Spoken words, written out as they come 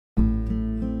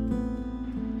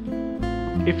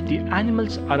If the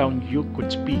animals around you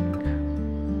could speak,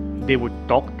 they would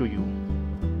talk to you.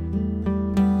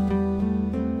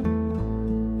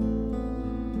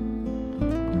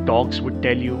 Dogs would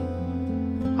tell you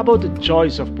about the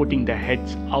joys of putting their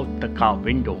heads out the car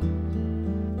window.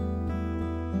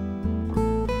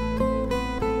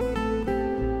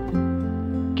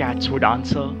 Cats would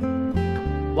answer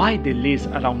why they laze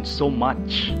around so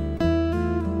much.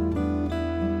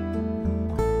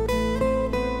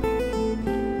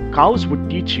 Cows would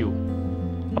teach you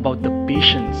about the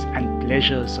patience and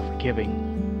pleasures of giving.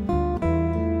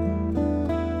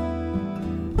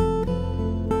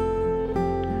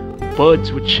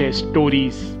 Birds would share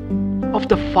stories of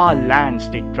the far lands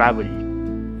they traveled.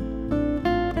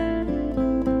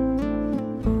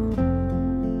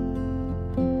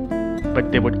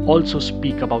 But they would also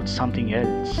speak about something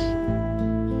else,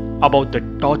 about the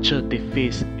torture they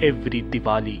face every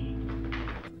Diwali.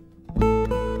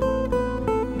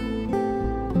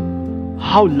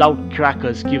 How loud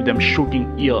crackers give them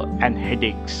shooting ear and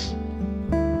headaches.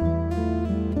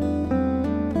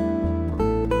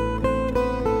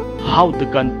 How the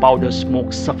gunpowder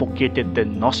smoke suffocated their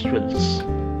nostrils.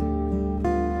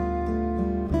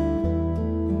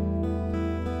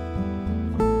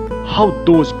 How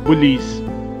those bullies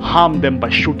harm them by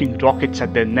shooting rockets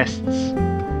at their nests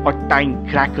or tying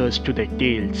crackers to their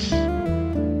tails.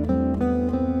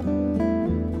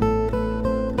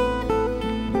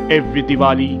 Every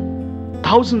Diwali,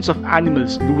 thousands of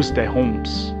animals lose their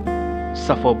homes,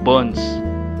 suffer burns,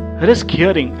 risk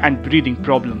hearing and breathing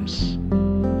problems,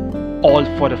 all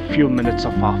for a few minutes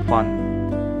of our fun.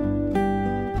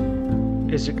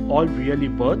 Is it all really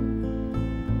worth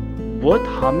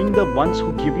harming the ones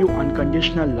who give you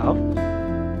unconditional love?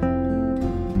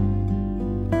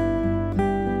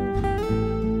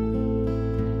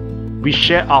 We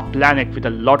share our planet with a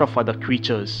lot of other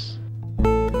creatures.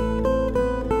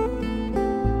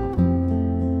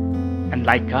 And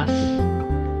like us,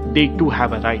 they too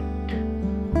have a right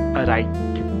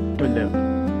to live.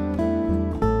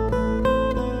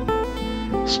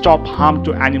 Stop harm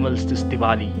to animals this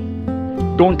Diwali.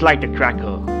 Don't light a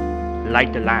cracker,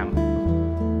 light a lamp.